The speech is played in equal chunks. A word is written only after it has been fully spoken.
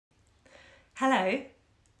Hello,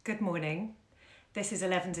 good morning. This is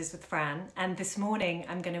Elevenses with Fran, and this morning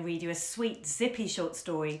I'm going to read you a sweet, zippy short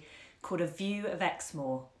story called A View of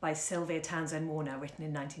Exmoor by Sylvia Townsend, written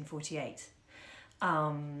in 1948.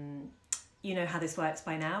 You know how this works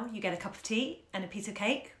by now. You get a cup of tea and a piece of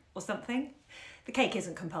cake or something. The cake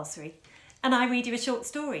isn't compulsory. And I read you a short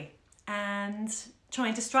story and try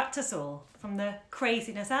and distract us all from the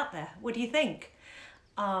craziness out there. What do you think?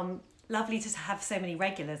 Lovely to have so many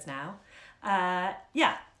regulars now.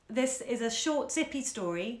 This is a short, zippy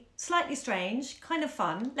story, slightly strange, kind of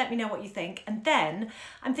fun. Let me know what you think. And then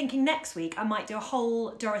I'm thinking next week I might do a whole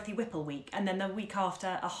Dorothy Whipple week, and then the week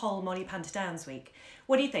after a whole Molly Panther Downs week.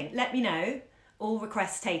 What do you think? Let me know. All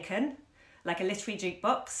requests taken, like a literary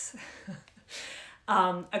jukebox.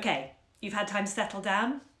 Okay, you've had time to settle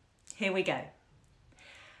down? Here we go.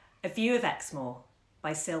 A View of Exmoor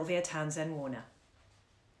by Sylvia Townsend Warner.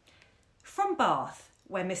 From Bath,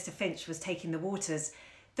 where Mr. Finch was taking the waters,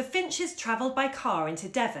 the Finches travelled by car into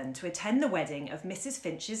Devon to attend the wedding of Mrs.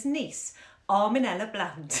 Finch's niece, Arminella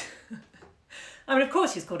Bland. I mean, of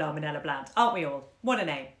course she's called Arminella Bland, aren't we all? What a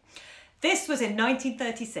name. This was in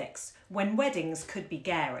 1936, when weddings could be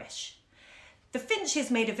garish. The Finches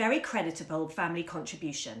made a very creditable family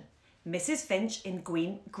contribution. Mrs. Finch in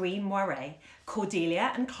green moire,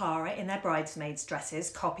 Cordelia and Clara in their bridesmaids' dresses,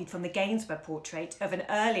 copied from the Gainsborough portrait of an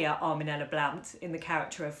earlier Arminella Blount in the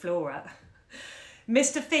character of Flora.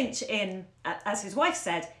 Mr. Finch in, as his wife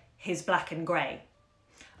said, his black and grey.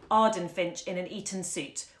 Arden Finch in an Eton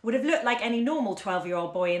suit would have looked like any normal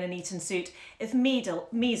 12-year-old boy in an Eton suit if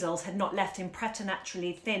measles had not left him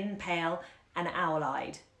preternaturally thin, pale and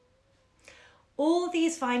owl-eyed. All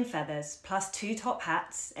these fine feathers, plus 2 top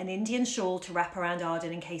hats, an Indian shawl to wrap around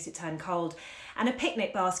Arden in case it turned cold, and a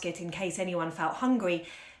picnic basket in case anyone felt hungry,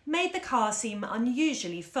 made the car seem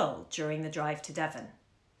unusually full during the drive to Devon.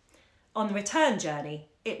 On the return journey,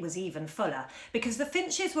 it was even fuller, because the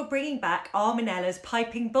Finches were bringing back Arminella's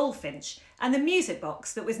piping bullfinch and the music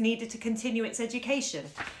box that was needed to continue its education,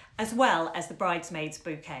 as well as the bridesmaids'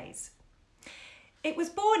 bouquets. It was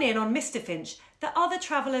borne in on Mr. Finch that other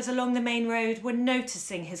travellers along the main road were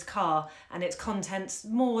noticing his car and its contents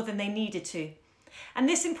more than they needed to. And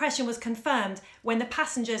this impression was confirmed when the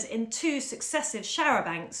passengers in 2 successive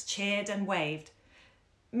charabancs cheered and waved.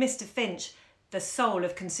 Mr. Finch, the soul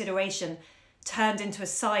of consideration, turned into a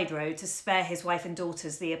side road to spare his wife and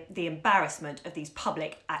daughters the embarrassment of these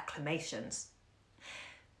public acclamations.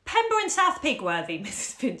 "Pember and South Pigworthy,"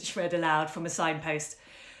 Mrs. Finch read aloud from a signpost.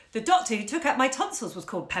 "The doctor who took out my tonsils was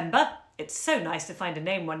called Pember. It's so nice to find a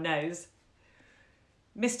name one knows."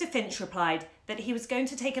 Mr. Finch replied that he was going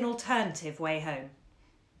to take an alternative way home.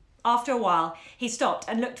 After a while, he stopped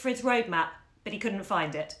and looked for his road map, but he couldn't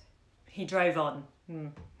find it. He drove on.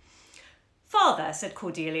 "Father," said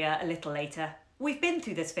Cordelia a little later, "we've been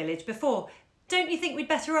through this village before. Don't you think we'd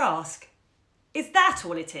better ask?" "Is that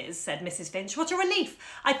all it is?" said Mrs. Finch. "What a relief!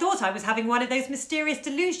 I thought I was having one of those mysterious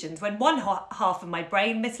delusions when one half of my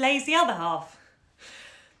brain mislays the other half."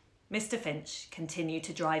 Mr. Finch continued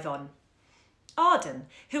to drive on. Arden,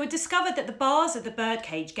 who had discovered that the bars of the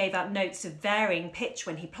birdcage gave out notes of varying pitch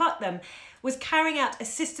when he plucked them, was carrying out a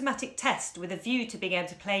systematic test with a view to being able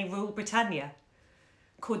to play Rule Britannia.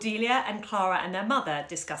 Cordelia and Clara and their mother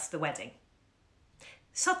discussed the wedding.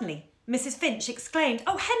 Suddenly, Mrs. Finch exclaimed,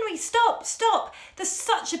 "Oh, Henry, stop, stop! There's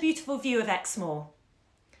such a beautiful view of Exmoor."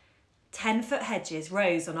 10-foot hedges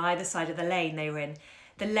rose on either side of the lane they were in.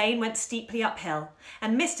 The lane went steeply uphill,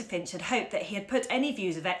 and Mr. Finch had hoped that he had put any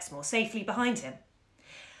views of Exmoor safely behind him.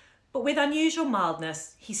 But with unusual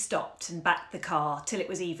mildness, he stopped and backed the car till it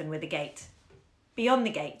was even with the gate. Beyond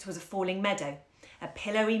the gate was a falling meadow, a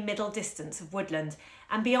pillowy middle distance of woodland,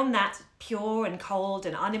 and beyond that, pure and cold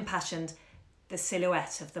and unimpassioned, the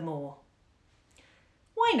silhouette of the moor.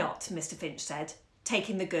 "Why not?" Mr. Finch said,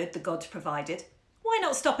 taking the good the gods provided. "Why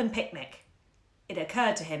not stop and picnic?" It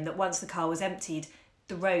occurred to him that once the car was emptied,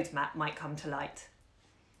 the road map might come to light.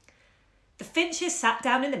 The Finches sat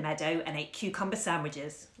down in the meadow and ate cucumber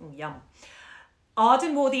sandwiches. Yum.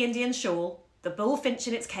 Arden wore the Indian shawl. The bullfinch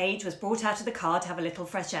in its cage was brought out of the car to have a little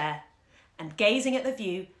fresh air. And gazing at the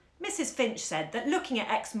view, Mrs. Finch said that looking at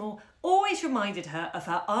Exmoor always reminded her of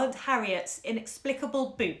her Aunt Harriet's inexplicable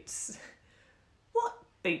boots. "What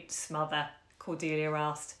boots, Mother?" Cordelia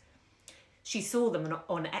asked. "She saw them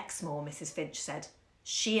on Exmoor," Mrs. Finch said.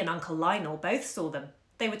 "She and Uncle Lionel both saw them.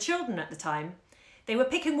 They were children at the time. They were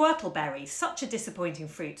picking whortleberries, such a disappointing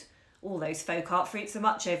fruit. All those folk art fruits are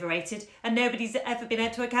much overrated, and nobody's ever been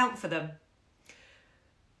able to account for them."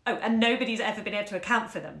 "Oh, and nobody's ever been able to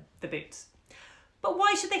account for them, the boots." "But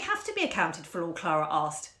why should they have to be accounted for all?" Clara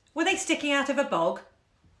asked. "Were they sticking out of a bog?"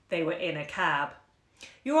 They were in a cab.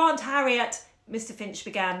 "Your Aunt Harriet," Mr. Finch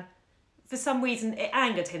began. For some reason, it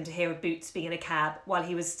angered him to hear of Boots being in a cab while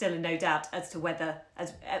he was still in doubt as to whether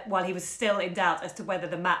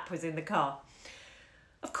the map was in the car.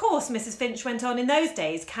 "Of course," Mrs. Finch went on, "in those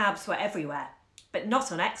days cabs were everywhere, but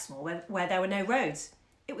not on Exmoor where there were no roads.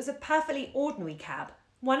 It was a perfectly ordinary cab,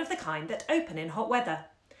 one of the kind that open in hot weather.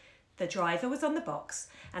 The driver was on the box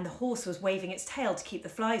and the horse was waving its tail to keep the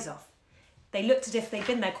flies off. They looked as if they'd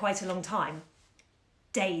been there quite a long time."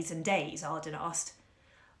 "Days and days?" Arden asked.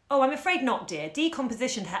 "Oh, I'm afraid not, dear.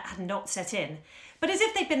 Decomposition had not set in. But as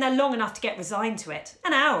if they'd been there long enough to get resigned to it.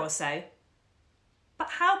 An hour or so." "But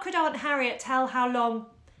how could Aunt Harriet tell how long—"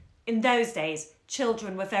 "In those days,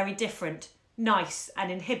 children were very different, nice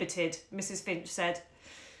and inhibited," Mrs. Finch said.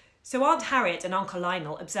 So Aunt Harriet and Uncle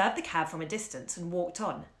Lionel observed the cab from a distance and walked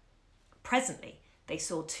on. Presently, they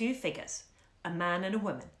saw two figures, a man and a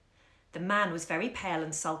woman. The man was very pale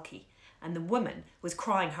and sulky, and the woman was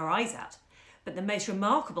crying her eyes out. But the most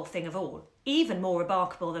remarkable thing of all, even more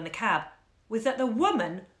remarkable than the cab, was that the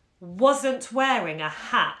woman wasn't wearing a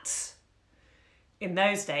hat. In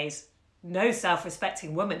those days, no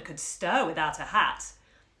self-respecting woman could stir without a hat.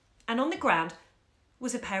 And on the ground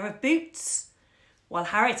was a pair of boots. While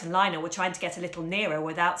Harriet and Lionel were trying to get a little nearer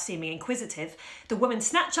without seeming inquisitive, the woman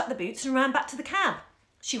snatched up the boots and ran back to the cab.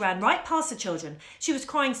 She ran right past the children. She was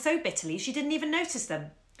crying so bitterly she didn't even notice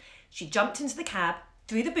them. She jumped into the cab,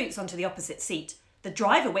 threw the boots onto the opposite seat. The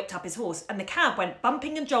driver whipped up his horse and the cab went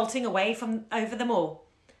bumping and jolting away from over them all.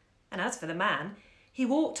 And as for the man, he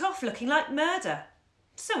walked off looking like murder.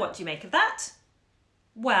 So what do you make of that?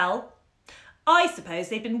 "Well, I suppose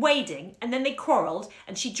they'd been wading and then they quarrelled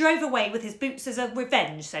and she drove away with his boots as a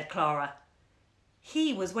revenge," said Clara.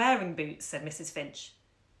 "He was wearing boots," said Mrs. Finch.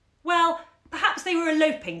 "Well, perhaps they were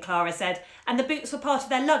eloping," Clara said, "and the boots were part of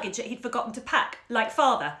their luggage that he'd forgotten to pack, like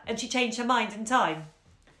father, and she changed her mind in time."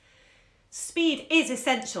 "Speed is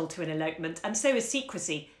essential to an elopement, and so is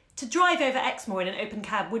secrecy. To drive over Exmoor in an open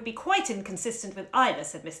cab would be quite inconsistent with either,"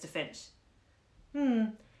 said Mr. Finch.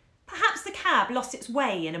 "Perhaps the cab lost its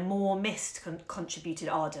way in a moor mist," contributed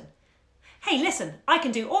Arden. "Hey, listen, I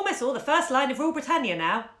can do almost all the first line of Rule Britannia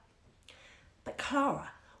now." "But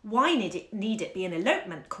Clara, why need it be an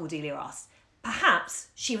elopement?" Cordelia asked. "Perhaps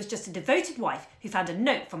she was just a devoted wife who found a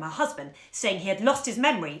note from her husband saying he had lost his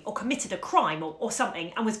memory or committed a crime or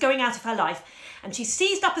something and was going out of her life, and she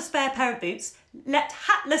seized up a spare pair of boots, leapt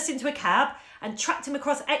hatless into a cab and tracked him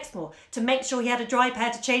across Exmoor to make sure he had a dry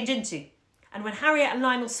pair to change into. And when Harriet and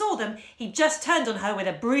Lionel saw them, he just turned on her with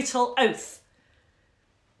a brutal oath."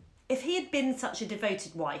 "If he had been such a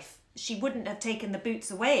devoted wife, she wouldn't have taken the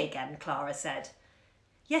boots away again," Clara said.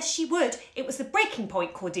 "Yes, she would. It was the breaking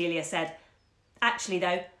point," Cordelia said. "Actually,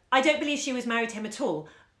 though, I don't believe she was married to him at all.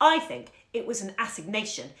 I think it was an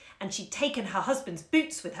assignation and she'd taken her husband's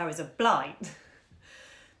boots with her as a blind."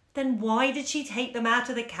 "Then why did she take them out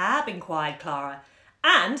of the cab?" inquired Clara.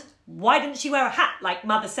 "And why didn't she wear a hat like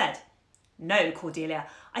Mother said?" "No, Cordelia,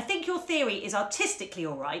 I think your theory is artistically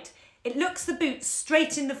all right. It looks the boots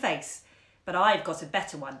straight in the face. But I've got a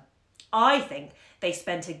better one. I think they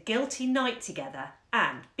spent a guilty night together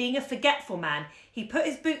and, being a forgetful man, he put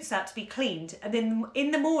his boots out to be cleaned and then in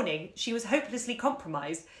the morning she was hopelessly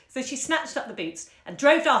compromised, so she snatched up the boots and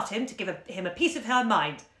drove after him to give him a piece of her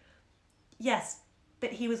mind." "Yes,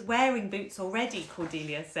 but he was wearing boots already,"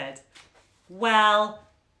 Cordelia said. "Well,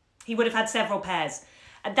 he would have had several pairs.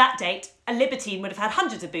 At that date, a libertine would have had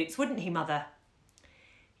hundreds of boots, wouldn't he, Mother?"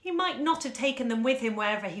 "He might not have taken them with him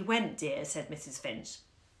wherever he went, dear," said Mrs. Finch.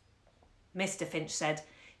 Mr. Finch said,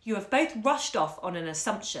 "You have both rushed off on an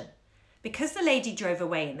assumption. Because the lady drove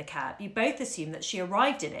away in the cab, you both assume that she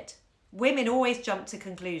arrived in it. Women always jump to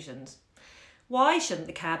conclusions. Why shouldn't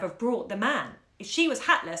the cab have brought the man? If she was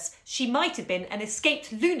hatless, she might have been an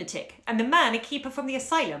escaped lunatic and the man a keeper from the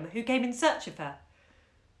asylum who came in search of her."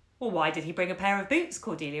 "Well, why did he bring a pair of boots?"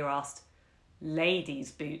 Cordelia asked.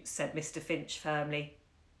 "Ladies' boots," said Mr. Finch firmly.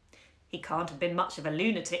 "He can't have been much of a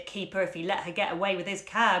lunatic keeper if he let her get away with his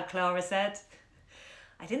cab," Clara said.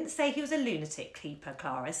 "I didn't say he was a lunatic keeper,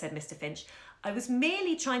 Clara," said Mr. Finch. "I was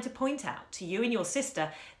merely trying to point out to you and your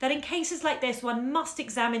sister that in cases like this one must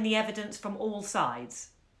examine the evidence from all sides."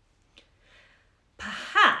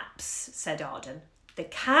 "Perhaps," said Arden, "the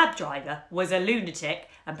cab driver was a lunatic,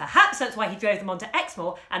 and perhaps that's why he drove them on to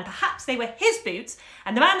Exmoor, and perhaps they were his boots,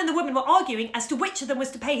 and the man and the woman were arguing as to which of them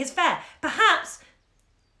was to pay his fare. Perhaps—"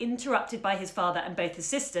 Interrupted by his father and both his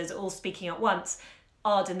sisters, all speaking at once,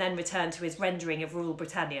 Arden then returned to his rendering of Rule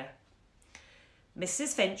Britannia.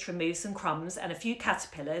 Mrs. Finch removed some crumbs and a few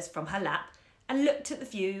caterpillars from her lap and looked at the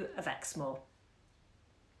view of Exmoor.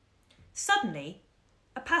 Suddenly,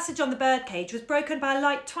 A passage on the birdcage was broken by a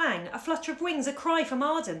light twang, a flutter of wings, a cry from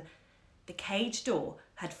Arden. The cage door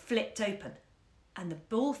had flipped open and the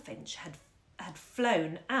bullfinch had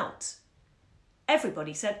flown out.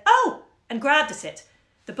 Everybody said, "Oh!" and grabbed at it.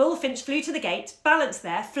 The bullfinch flew to the gate, balanced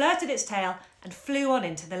there, flirted its tail and flew on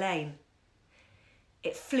into the lane.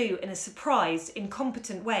 It flew in a surprised,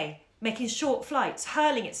 incompetent way, making short flights,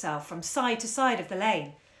 hurling itself from side to side of the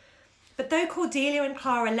lane. But though Cordelia and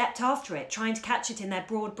Clara leapt after it, trying to catch it in their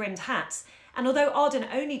broad-brimmed hats, and although Arden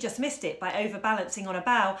only just missed it by overbalancing on a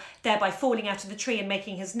bough, thereby falling out of the tree and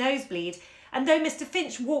making his nose bleed, and though Mr.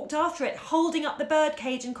 Finch walked after it, holding up the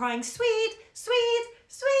birdcage and crying, "Sweet, sweet,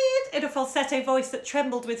 sweet," in a falsetto voice that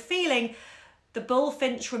trembled with feeling, the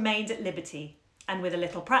bullfinch remained at liberty, and with a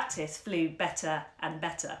little practice flew better and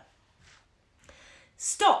better.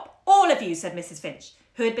 "Stop, all of you," said Mrs. Finch,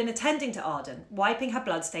 who had been attending to Arden, wiping her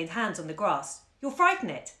blood-stained hands on the grass. "You'll frighten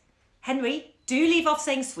it. Henry, do leave off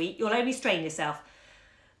saying sweet, you'll only strain yourself.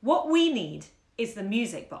 What we need is the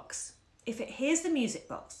music box. If it hears the music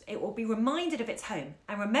box, it will be reminded of its home,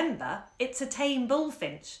 and remember, it's a tame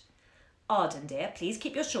bullfinch. Arden, dear, please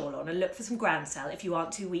keep your shawl on and look for some groundsel if you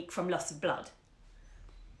aren't too weak from loss of blood."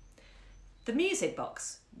 The music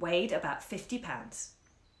box weighed about 50 pounds.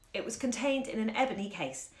 It was contained in an ebony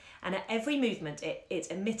case, and at every movement it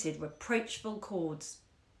emitted reproachful chords.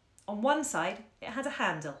 On one side, it had a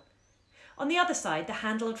handle. On the other side, the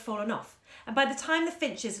handle had fallen off, and by the time the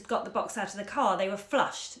Finches had got the box out of the car, they were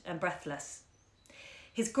flushed and breathless.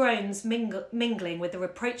 His groans mingling with the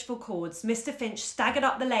reproachful chords, Mr. Finch staggered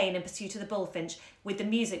up the lane in pursuit of the bullfinch with the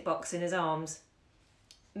music box in his arms.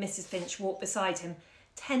 Mrs. Finch walked beside him,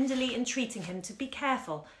 tenderly entreating him to be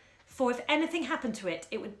careful, for if anything happened to it,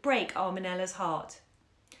 it would break Arminella's heart.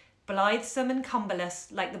 Blithesome and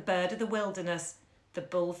cumberless, like the bird of the wilderness, the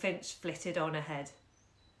bullfinch flitted on ahead.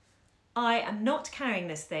 "I am not carrying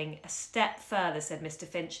this thing a step further," said Mr.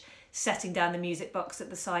 Finch, setting down the music box at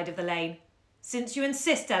the side of the lane. "Since you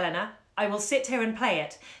insist, Eleanor, I will sit here and play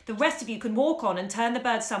it. The rest of you can walk on and turn the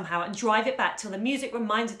bird somehow and drive it back till the music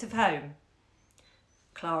reminds it of home."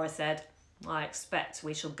 Clara said, "I expect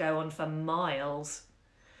we shall go on for miles."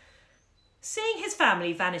 Seeing his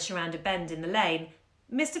family vanish around a bend in the lane,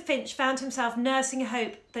 Mr. Finch found himself nursing a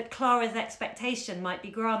hope that Clara's expectation might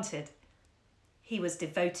be granted. He was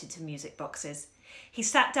devoted to music boxes. He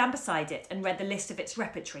sat down beside it and read the list of its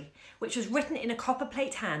repertory, which was written in a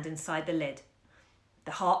copper-plate hand inside the lid.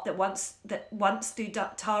 The harp that once through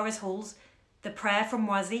Tara's halls, the prayer from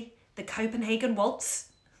Moisy, the Copenhagen waltz.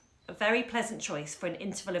 A very pleasant choice for an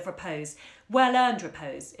interval of repose, well-earned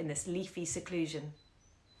repose in this leafy seclusion.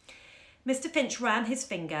 Mr. Finch ran his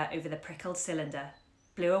finger over the prickled cylinder,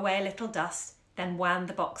 blew away a little dust, then wound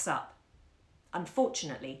the box up.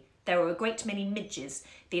 Unfortunately, there were a great many midges,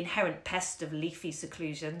 the inherent pest of leafy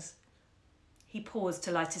seclusions. He paused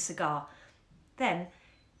to light a cigar. Then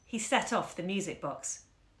he set off the music box.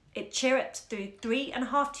 It chirruped through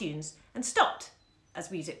 3.5 tunes and stopped,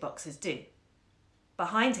 as music boxes do.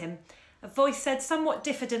 Behind him, a voice said somewhat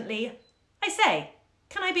diffidently, "I say,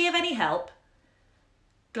 can I be of any help?"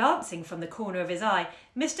 Glancing from the corner of his eye,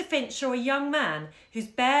 Mr. Finch saw a young man whose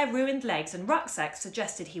bare, ruined legs and rucksack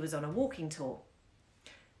suggested he was on a walking tour.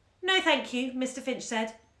 "No, thank you," Mr. Finch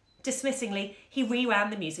said. Dismissingly, he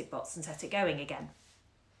rewound the music box and set it going again.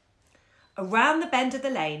 Around the bend of the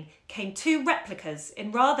lane came 2 replicas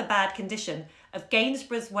in rather bad condition of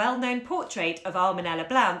Gainsborough's well-known portrait of Arminella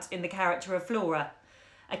Blount in the character of Flora,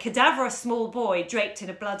 a cadaverous small boy draped in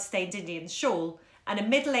a blood-stained Indian shawl, and a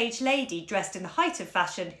middle-aged lady dressed in the height of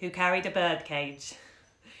fashion who carried a birdcage.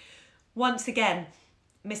 Once again,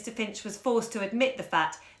 Mr. Finch was forced to admit the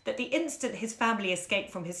fact that the instant his family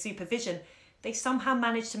escaped from his supervision, they somehow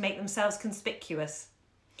managed to make themselves conspicuous.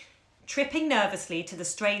 Tripping nervously to the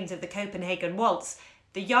strains of the Copenhagen waltz,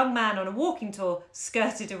 the young man on a walking tour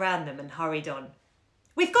skirted around them and hurried on.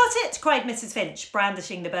 "We've got it!" cried Mrs. Finch,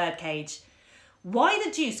 brandishing the birdcage. "Why the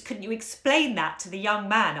deuce couldn't you explain that to the young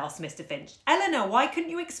man?" asked Mr. Finch. "Eleanor, why couldn't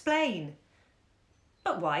you explain?"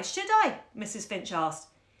 "But why should I?" Mrs. Finch asked.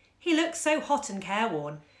 "He looks so hot and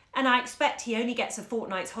careworn, and I expect he only gets a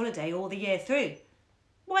fortnight's holiday all the year through.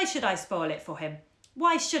 Why should I spoil it for him?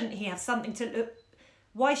 Why shouldn't he have something to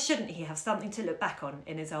look back on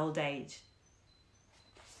in his old age?"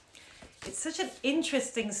 It's such an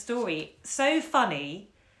interesting story, so funny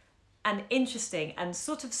and interesting and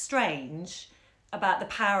sort of strange about the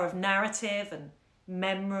power of narrative and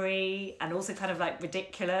memory, and also kind of like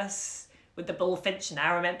ridiculous with the bullfinch and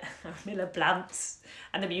Armilla Blount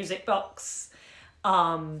and the music box.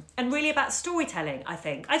 And really about storytelling, I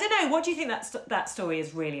think. I don't know, what do you think that story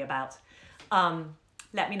is really about?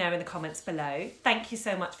 Let me know in the comments below. Thank you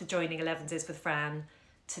so much for joining 11s with Fran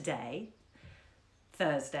today.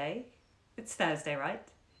 Thursday. It's Thursday, right?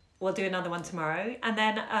 We'll do another one tomorrow. And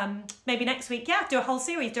then maybe next week, yeah, do a whole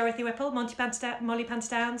series. Dorothy Whipple, Molly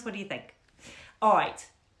Panstowns. What do you think? All right.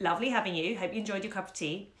 Lovely having you. Hope you enjoyed your cup of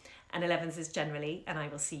tea. And 11s generally. And I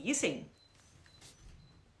will see you soon.